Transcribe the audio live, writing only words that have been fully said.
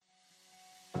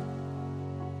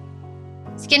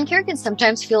Skincare can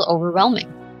sometimes feel overwhelming.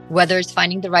 Whether it's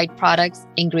finding the right products,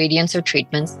 ingredients, or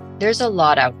treatments, there's a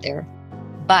lot out there,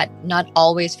 but not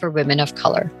always for women of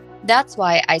color. That's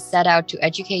why I set out to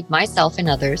educate myself and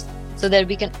others so that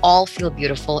we can all feel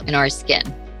beautiful in our skin.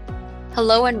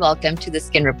 Hello and welcome to the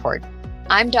Skin Report.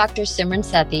 I'm Dr. Simran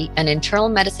Sethi, an internal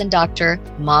medicine doctor,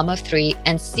 mom of three,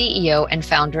 and CEO and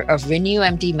founder of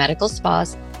RenewMD Medical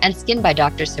Spas and Skin by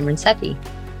Dr. Simran Sethi.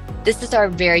 This is our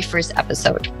very first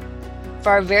episode. For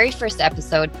our very first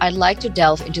episode, I'd like to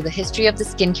delve into the history of the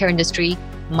skincare industry,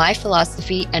 my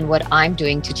philosophy, and what I'm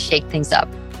doing to shake things up.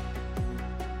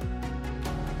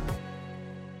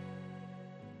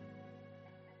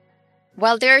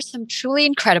 While there are some truly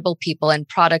incredible people and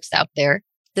products out there,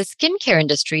 the skincare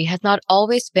industry has not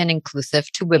always been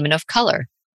inclusive to women of color.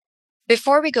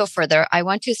 Before we go further, I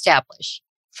want to establish,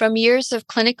 from years of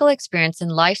clinical experience in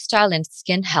lifestyle and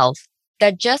skin health,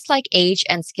 that just like age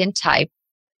and skin type,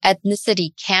 ethnicity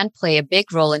can play a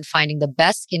big role in finding the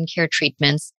best skincare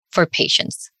treatments for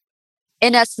patients.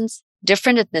 In essence,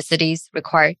 different ethnicities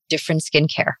require different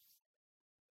skincare.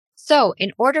 So,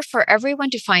 in order for everyone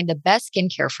to find the best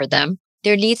skincare for them,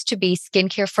 there needs to be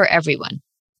skincare for everyone.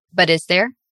 But is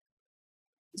there?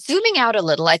 Zooming out a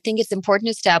little, I think it's important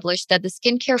to establish that the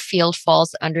skincare field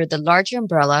falls under the larger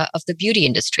umbrella of the beauty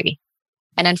industry.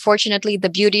 And unfortunately, the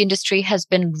beauty industry has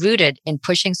been rooted in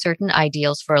pushing certain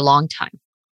ideals for a long time.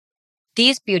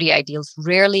 These beauty ideals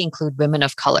rarely include women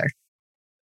of color.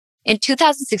 In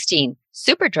 2016,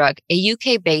 Superdrug, a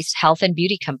UK-based health and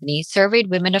beauty company, surveyed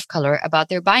women of color about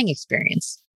their buying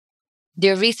experience.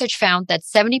 Their research found that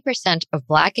 70% of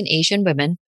Black and Asian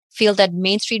women feel that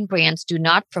mainstream brands do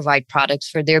not provide products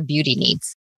for their beauty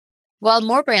needs. While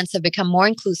more brands have become more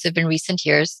inclusive in recent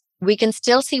years, we can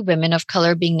still see women of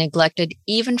color being neglected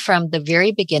even from the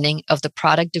very beginning of the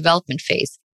product development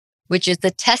phase, which is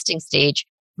the testing stage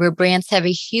where brands have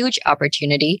a huge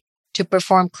opportunity to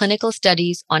perform clinical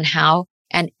studies on how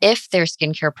and if their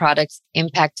skincare products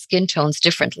impact skin tones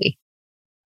differently.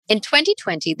 In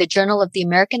 2020, the Journal of the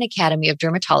American Academy of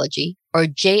Dermatology, or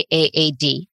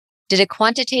JAAD, did a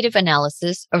quantitative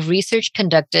analysis of research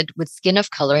conducted with skin of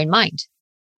color in mind.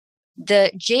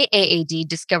 The JAAD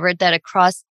discovered that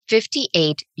across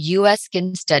 58 U.S.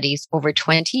 skin studies over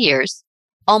 20 years,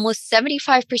 almost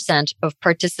 75% of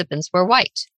participants were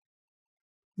white.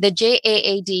 The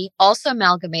JAAD also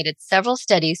amalgamated several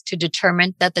studies to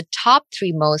determine that the top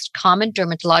three most common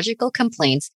dermatological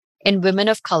complaints in women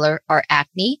of color are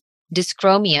acne,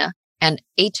 dyschromia, and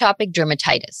atopic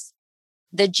dermatitis.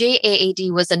 The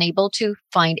JAAD was unable to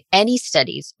find any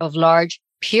studies of large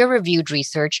peer-reviewed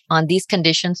research on these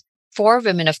conditions for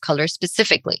women of color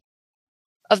specifically.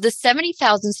 Of the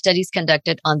 70,000 studies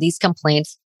conducted on these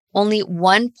complaints, only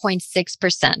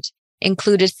 1.6%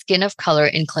 included skin of color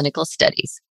in clinical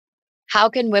studies. How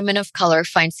can women of color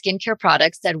find skincare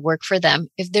products that work for them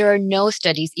if there are no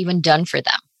studies even done for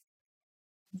them?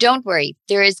 Don't worry,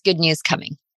 there is good news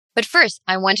coming. But first,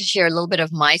 I want to share a little bit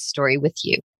of my story with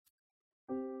you.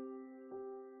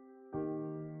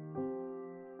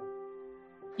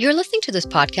 You're listening to this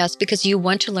podcast because you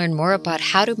want to learn more about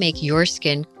how to make your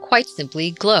skin, quite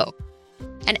simply, glow.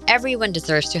 And everyone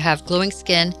deserves to have glowing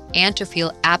skin and to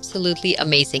feel absolutely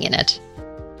amazing in it.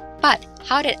 But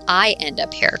how did I end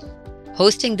up here,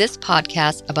 hosting this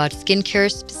podcast about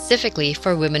skincare specifically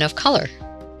for women of color?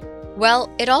 Well,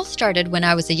 it all started when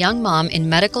I was a young mom in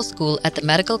medical school at the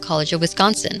Medical College of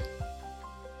Wisconsin.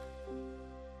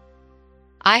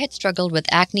 I had struggled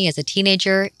with acne as a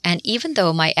teenager, and even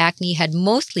though my acne had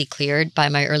mostly cleared by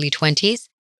my early 20s,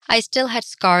 I still had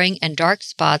scarring and dark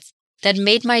spots that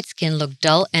made my skin look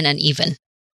dull and uneven.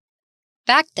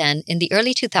 Back then, in the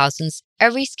early 2000s,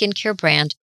 every skincare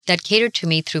brand that catered to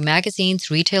me through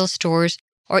magazines, retail stores,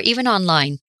 or even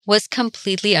online was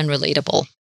completely unrelatable.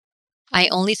 I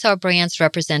only saw brands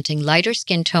representing lighter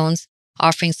skin tones,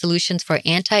 offering solutions for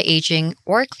anti-aging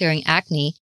or clearing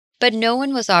acne, but no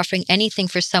one was offering anything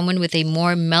for someone with a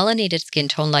more melanated skin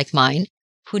tone like mine,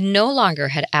 who no longer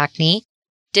had acne,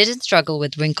 didn't struggle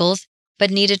with wrinkles, but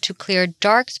needed to clear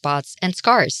dark spots and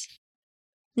scars.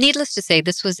 Needless to say,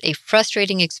 this was a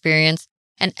frustrating experience,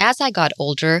 and as I got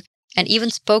older and even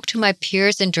spoke to my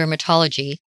peers in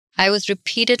dermatology, I was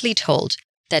repeatedly told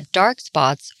that dark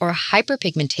spots or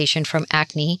hyperpigmentation from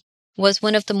acne was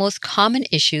one of the most common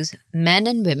issues men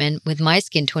and women with my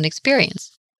skin tone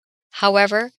experience.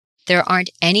 However, there aren't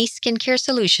any skincare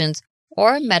solutions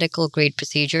or medical-grade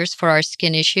procedures for our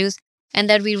skin issues, and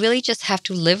that we really just have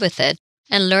to live with it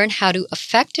and learn how to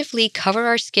effectively cover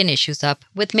our skin issues up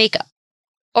with makeup.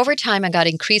 Over time, I got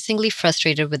increasingly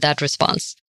frustrated with that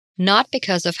response, not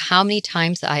because of how many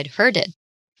times I had heard it,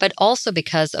 but also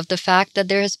because of the fact that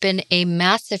there has been a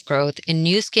massive growth in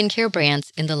new skincare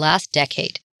brands in the last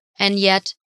decade, and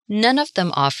yet none of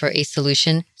them offer a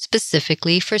solution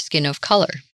specifically for skin of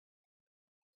color.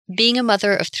 Being a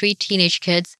mother of 3 teenage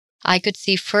kids, I could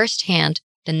see firsthand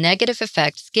the negative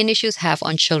effect skin issues have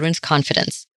on children's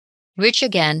confidence, which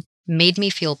again made me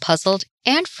feel puzzled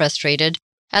and frustrated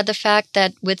at the fact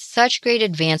that with such great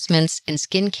advancements in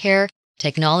skincare,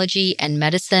 technology, and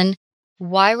medicine,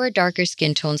 why were darker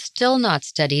skin tones still not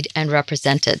studied and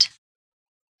represented?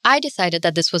 I decided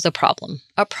that this was a problem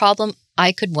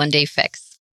I could one day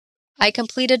fix. I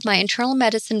completed my internal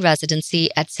medicine residency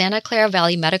at Santa Clara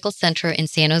Valley Medical Center in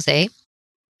San Jose.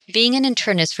 Being an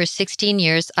internist for 16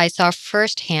 years, I saw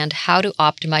firsthand how to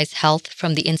optimize health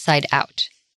from the inside out.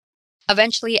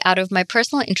 Eventually, out of my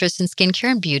personal interest in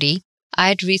skincare and beauty, I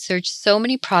had researched so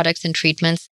many products and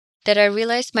treatments that I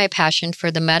realized my passion for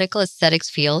the medical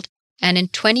aesthetics field, and in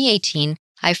 2018,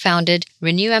 I founded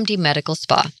RenewMD Medical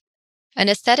Spa, an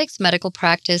aesthetics medical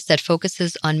practice that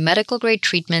focuses on medical-grade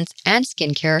treatments and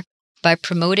skincare by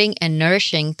promoting and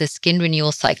nourishing the skin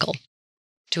renewal cycle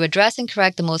to address and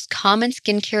correct the most common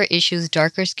skincare issues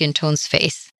darker skin tones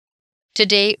face.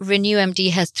 Today,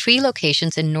 RenewMD has 3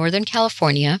 locations in Northern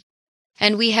California,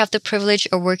 and we have the privilege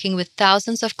of working with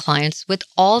thousands of clients with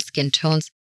all skin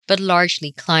tones, but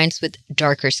largely clients with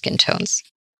darker skin tones.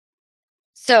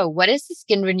 So, what is the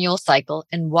skin renewal cycle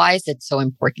and why is it so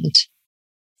important?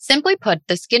 Simply put,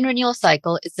 the skin renewal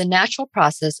cycle is the natural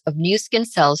process of new skin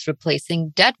cells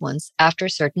replacing dead ones after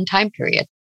a certain time period.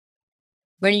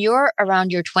 When you're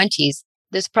around your 20s,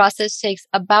 this process takes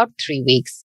about 3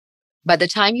 weeks. By the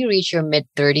time you reach your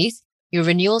mid-30s, your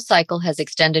renewal cycle has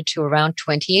extended to around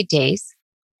 28 days.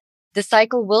 The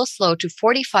cycle will slow to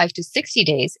 45 to 60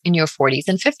 days in your 40s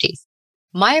and 50s.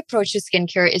 My approach to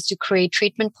skincare is to create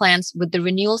treatment plans with the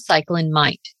renewal cycle in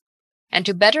mind. And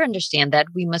to better understand that,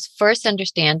 we must first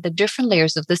understand the different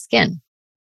layers of the skin: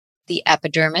 the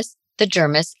epidermis, the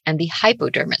dermis, and the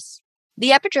hypodermis.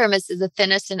 The epidermis is the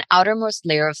thinnest and outermost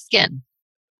layer of skin.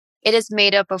 It is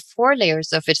made up of 4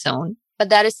 layers of its own, but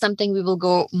that is something we will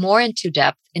go more into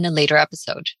depth in a later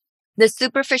episode. The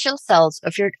superficial cells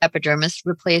of your epidermis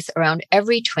replace around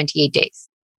every 28 days.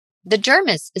 The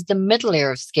dermis is the middle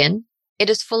layer of skin. It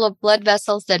is full of blood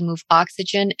vessels that move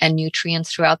oxygen and nutrients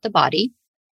throughout the body.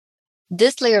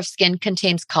 This layer of skin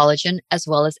contains collagen as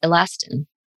well as elastin.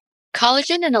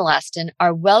 Collagen and elastin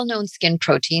are well-known skin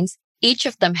proteins, each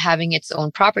of them having its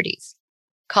own properties.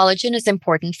 Collagen is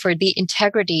important for the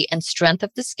integrity and strength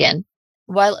of the skin,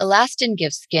 while elastin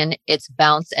gives skin its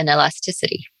bounce and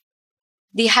elasticity.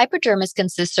 The hypodermis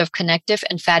consists of connective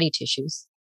and fatty tissues.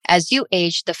 As you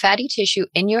age, the fatty tissue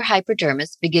in your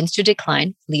hypodermis begins to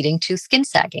decline, leading to skin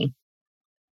sagging.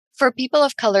 For people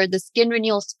of color, the skin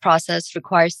renewal process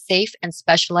requires safe and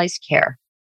specialized care.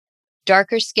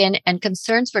 Darker skin and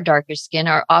concerns for darker skin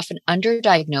are often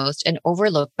underdiagnosed and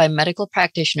overlooked by medical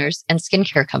practitioners and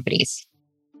skincare companies.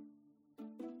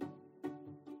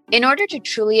 In order to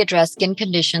truly address skin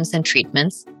conditions and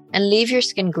treatments and leave your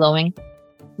skin glowing,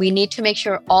 we need to make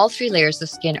sure all 3 layers of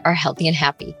skin are healthy and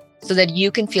happy so that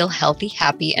you can feel healthy,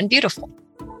 happy, and beautiful.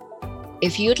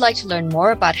 If you'd like to learn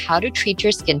more about how to treat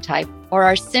your skin type or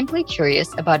are simply curious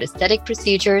about aesthetic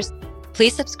procedures,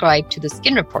 please subscribe to The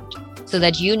Skin Report so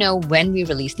that you know when we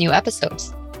release new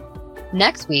episodes.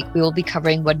 Next week, we will be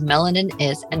covering what melanin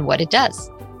is and what it does.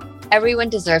 Everyone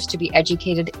deserves to be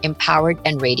educated, empowered,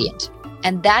 and radiant.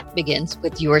 And that begins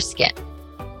with your skin.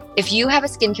 If you have a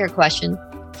skincare question,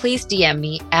 please DM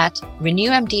me at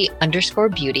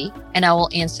RenewMD_beauty and I will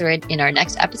answer it in our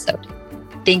next episode.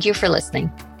 Thank you for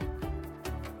listening.